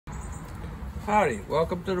Howdy,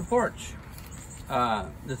 welcome to the porch.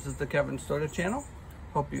 This is the Kevin Stoda channel.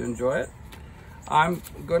 Hope you enjoy it. I'm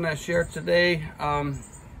going to share today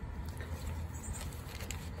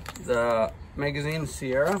the magazine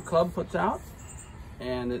Sierra Club puts out,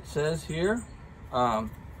 and it says here,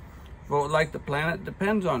 vote like the planet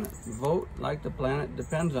depends on it. Vote like the planet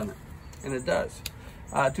depends on it. And it does.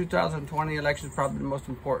 2020 election is probably the most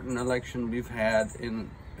important election we've had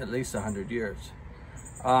in at least 100 years.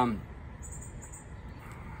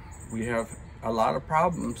 We have a lot of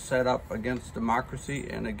problems set up against democracy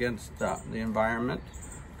and against the environment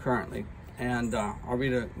currently. And I'll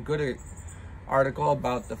read a good article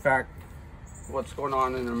about the fact what's going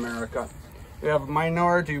on in America. We have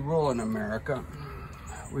minority rule in America.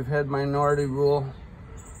 We've had minority rule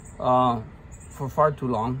for far too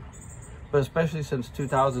long, but especially since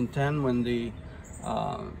 2010 when the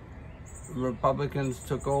Republicans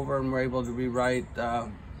took over and were able to rewrite the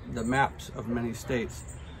maps of many states.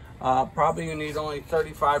 Probably you need only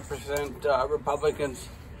 35% Republicans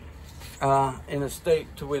in a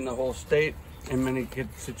state to win the whole state in many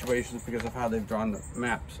situations because of how they've drawn the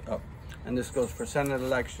maps up. And this goes for Senate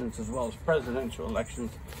elections as well as presidential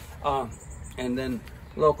elections. And then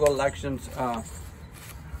local elections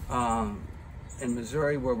in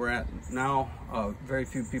Missouri, where we're at now, very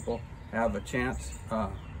few people have a chance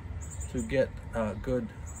to get good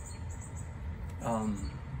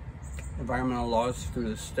environmental laws through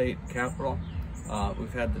the state capitol.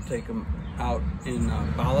 We've had to take them out in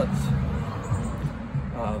ballots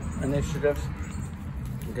initiatives.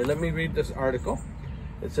 Okay, let me read this article.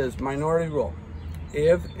 It says, minority rule.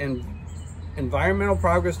 If environmental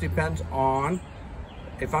progress depends on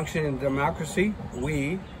a functioning democracy,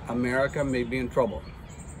 we, America, may be in trouble.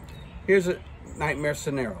 Here's a nightmare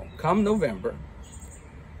scenario. Come November,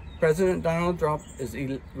 President Donald Trump is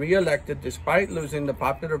re-elected despite losing the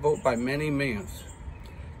popular vote by many millions.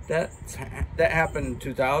 That happened in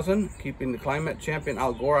 2000, keeping the climate champion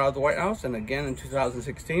Al Gore out of the White House, and again in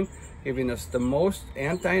 2016, giving us the most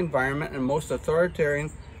anti-environment and most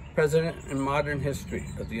authoritarian president in modern history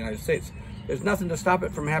of the United States. There's nothing to stop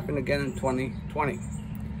it from happening again in 2020.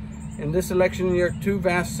 In this election year, two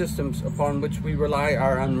vast systems upon which we rely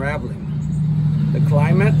are unraveling: the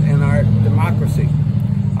climate and our democracy.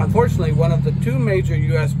 Unfortunately, one of the two major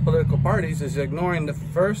U.S. political parties is ignoring the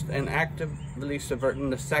first and actively subverting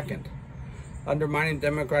the second, undermining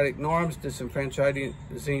democratic norms, disenfranchising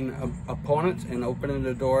opponents, and opening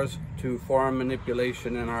the doors to foreign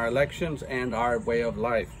manipulation in our elections and our way of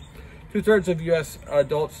life. 2/3 of U.S.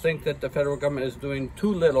 adults think that the federal government is doing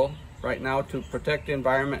too little right now to protect the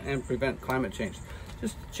environment and prevent climate change.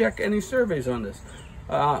 Just check any surveys on this.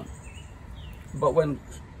 But when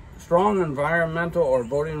strong environmental or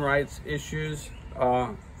voting rights issues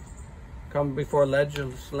come before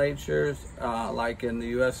legislatures, like in the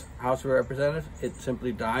U.S. House of Representatives, it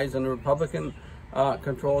simply dies in the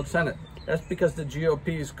Republican-controlled Senate. That's because the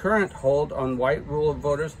GOP's current hold on white rule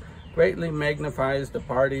voters greatly magnifies the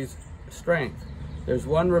party's strength. There's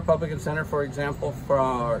one Republican senator, for example,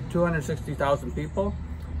 for 260,000 people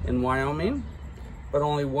in Wyoming, but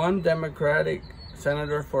only one Democratic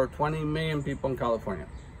senator for 20 million people in California.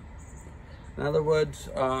 In other words,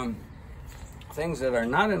 things that are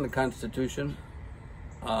not in the Constitution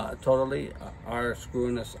totally are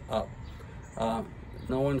screwing us up.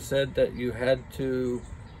 No one said that you had to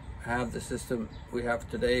have the system we have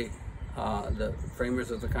today. The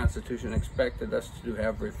framers of the Constitution expected us to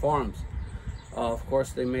have reforms. Of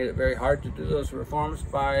course, they made it very hard to do those reforms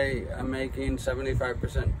by making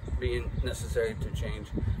 75% being necessary to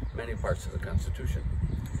change many parts of the Constitution.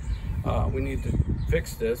 We need to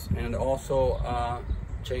fix this and also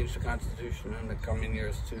change the Constitution in the coming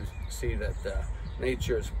years to see that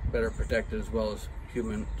nature is better protected as well as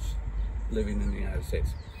humans living in the United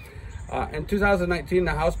States. In 2019,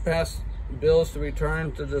 the House passed bills to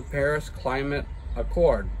return to the Paris Climate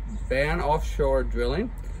Accord, ban offshore drilling,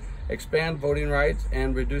 expand voting rights,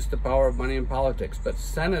 and reduce the power of money in politics. But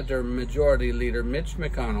Senator Majority Leader Mitch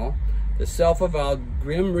McConnell, the self-avowed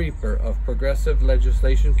Grim Reaper of progressive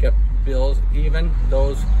legislation, kept bills, even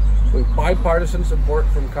those with bipartisan support,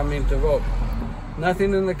 from coming to vote.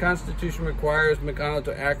 Nothing in the Constitution requires McConnell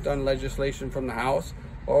to act on legislation from the House,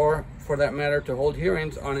 or for that matter to hold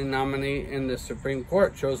hearings on a nominee in the Supreme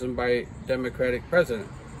Court chosen by a Democratic president,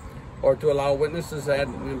 or to allow witnesses at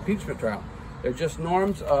an impeachment trial. They're just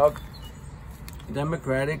norms of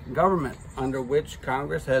democratic government under which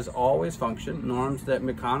Congress has always functioned, norms that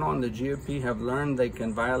McConnell and the GOP have learned they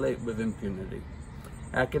can violate with impunity.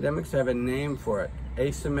 Academics have a name for it: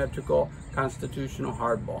 asymmetrical constitutional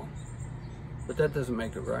hardball. But that doesn't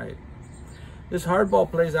make it right. This hardball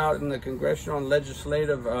plays out in the congressional and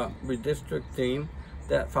legislative redistricting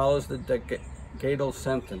that follows the decadal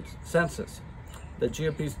census. The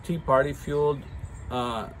GOP's Tea Party fueled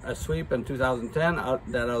a sweep in 2010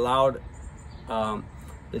 that allowed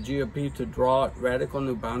the GOP to draw radical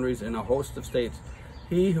new boundaries in a host of states.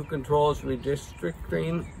 He who controls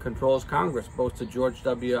redistricting controls Congress, boasted George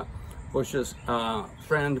W. Bush's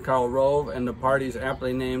friend Karl Rove and the party's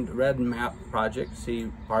aptly named Red Map Project,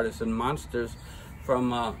 see Partisan Monsters, from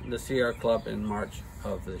the Sierra Club in March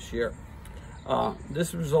of this year.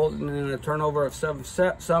 This resulted in a turnover of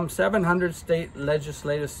some 700 state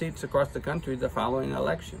legislative seats across the country the following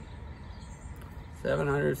election.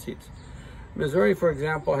 700 seats. Missouri, for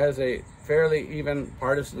example, has a fairly even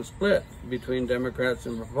partisan split between Democrats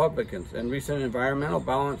and Republicans, and recent environmental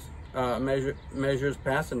balance measures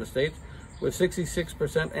passed in the states with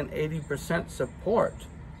 66% and 80% support.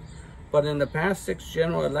 But in the past 6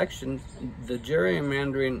 general elections, the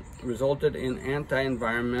gerrymandering resulted in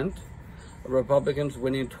anti-environment Republicans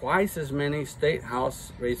winning twice as many state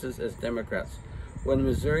house races as Democrats. When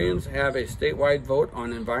Missourians have a statewide vote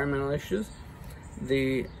on environmental issues,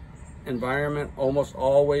 the environment almost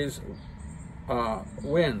always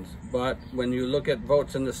wins. But when you look at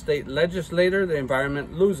votes in the state legislature, the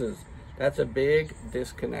environment loses. That's a big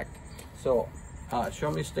disconnect. So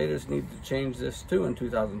show me staters need to change this too in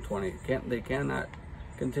 2020. They cannot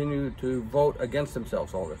continue to vote against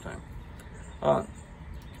themselves all the time.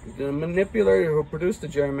 The manipulator who produced the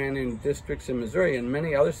gerrymandering districts in Missouri and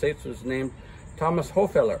many other states was named Thomas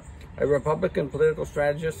Hofeller, a Republican political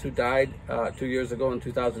strategist who died 2 years ago in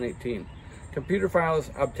 2018. Computer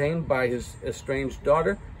files obtained by his estranged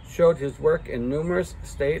daughter showed his work in numerous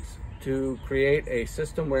states to create a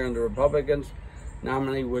system wherein the Republicans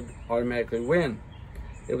nominally would automatically win.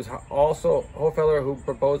 It was also Hofeller who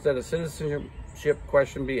proposed that a citizenship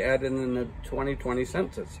question be added in the 2020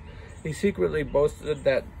 census. He secretly boasted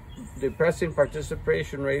that depressing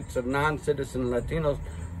participation rates of non-citizen Latinos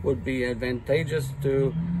would be advantageous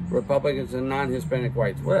to Republicans and non-Hispanic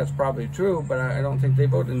whites. Well, that's probably true, but I don't think they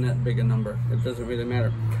vote in that big a number. It doesn't really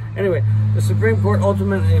matter. Anyway, the Supreme Court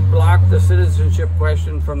ultimately blocked the citizenship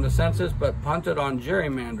question from the census, but punted on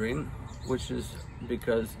gerrymandering, which is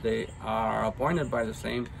because they are appointed by the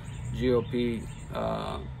same GOP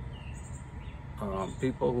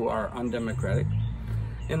people who are undemocratic.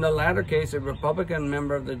 In the latter case, a Republican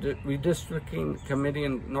member of the redistricting committee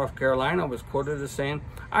in North Carolina was quoted as saying,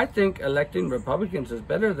 "I think electing Republicans is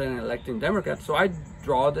better than electing Democrats, so I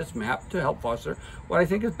draw this map to help foster what I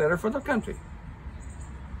think is better for the country."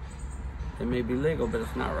 It may be legal, but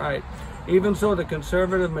it's not right. Even so, the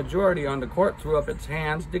conservative majority on the court threw up its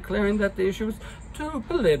hands, declaring that the issue was too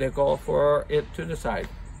political for it to decide.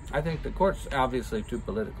 I think the court's obviously too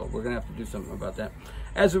political. We're going to have to do something about that.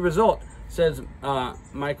 As a result, says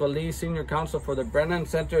Michael Lee, senior counsel for the Brennan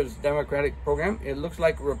Center's Democratic program, it looks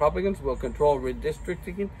like Republicans will control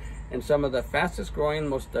redistricting in some of the fastest growing,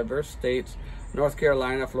 most diverse states, North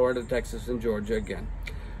Carolina, Florida, Texas, and Georgia again.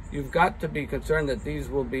 You've got to be concerned that these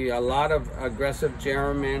will be a lot of aggressive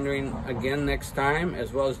gerrymandering again next time,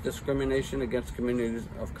 as well as discrimination against communities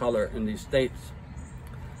of color in these states.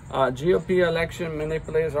 GOP election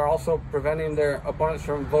manipulators are also preventing their opponents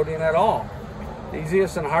from voting at all. The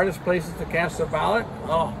easiest and hardest places to cast a ballot?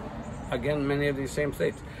 Again, many of these same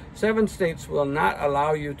states. 7 states will not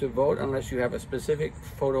allow you to vote unless you have a specific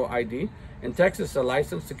photo ID. In Texas, a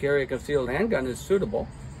license to carry a concealed handgun is suitable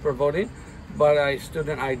for voting, but a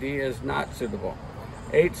student ID is not suitable.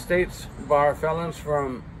 8 states bar felons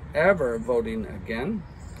from ever voting again.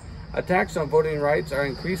 Attacks on voting rights are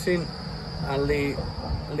increasing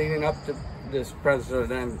leading up to this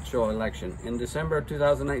presidential election. In December of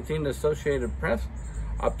 2019, the Associated Press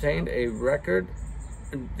obtained a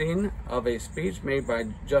recording of a speech made by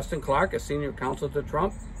Justin Clark, a senior counsel to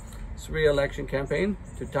Trump's re-election campaign,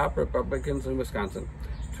 to top Republicans in Wisconsin.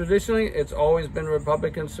 Traditionally, it's always been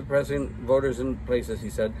Republicans suppressing voters in places, he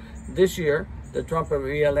said. This year, the Trump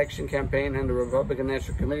re-election campaign and the Republican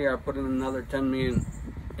National Committee are putting another $10 million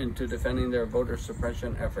into defending their voter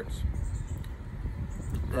suppression efforts.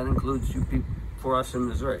 That includes you people for us in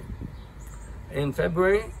Missouri. In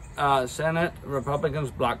February, Senate Republicans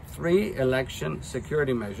blocked 3 election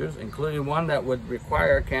security measures, including one that would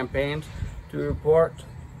require campaigns to report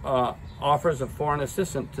offers of foreign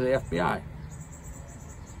assistance to the FBI.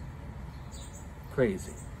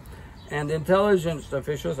 Crazy. And intelligence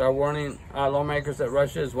officials are warning lawmakers that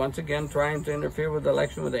Russia is once again trying to interfere with the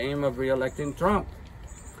election with the aim of re-electing Trump.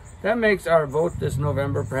 That makes our vote this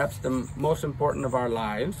November perhaps the most important of our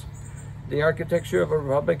lives. The architecture of a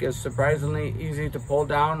republic is surprisingly easy to pull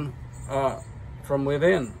down from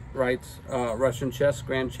within, writes Russian chess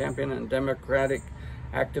grand champion and Democratic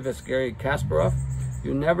activist Garry Kasparov.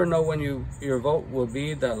 You never know when your vote will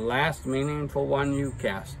be the last meaningful one you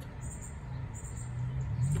cast.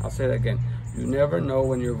 I'll say that again. You never know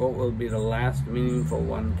when your vote will be the last meaningful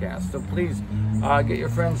one cast. So please get your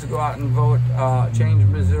friends to go out and vote. Change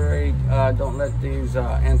Missouri. Don't let these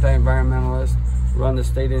anti-environmentalists run the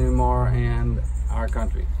state anymore and our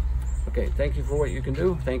country. Okay, thank you for what you can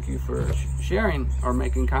do. Thank you for sharing or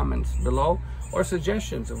making comments below, or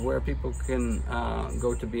suggestions of where people can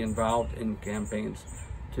go to be involved in campaigns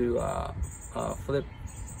to flip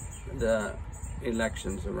the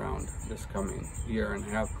elections around this coming year and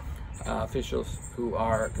have officials who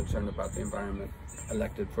are concerned about the environment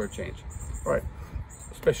elected for a change. All right,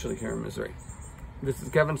 especially here in Missouri. This is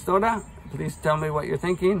Kevin Stoda. Please tell me what you're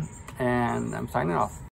thinking, and I'm signing off.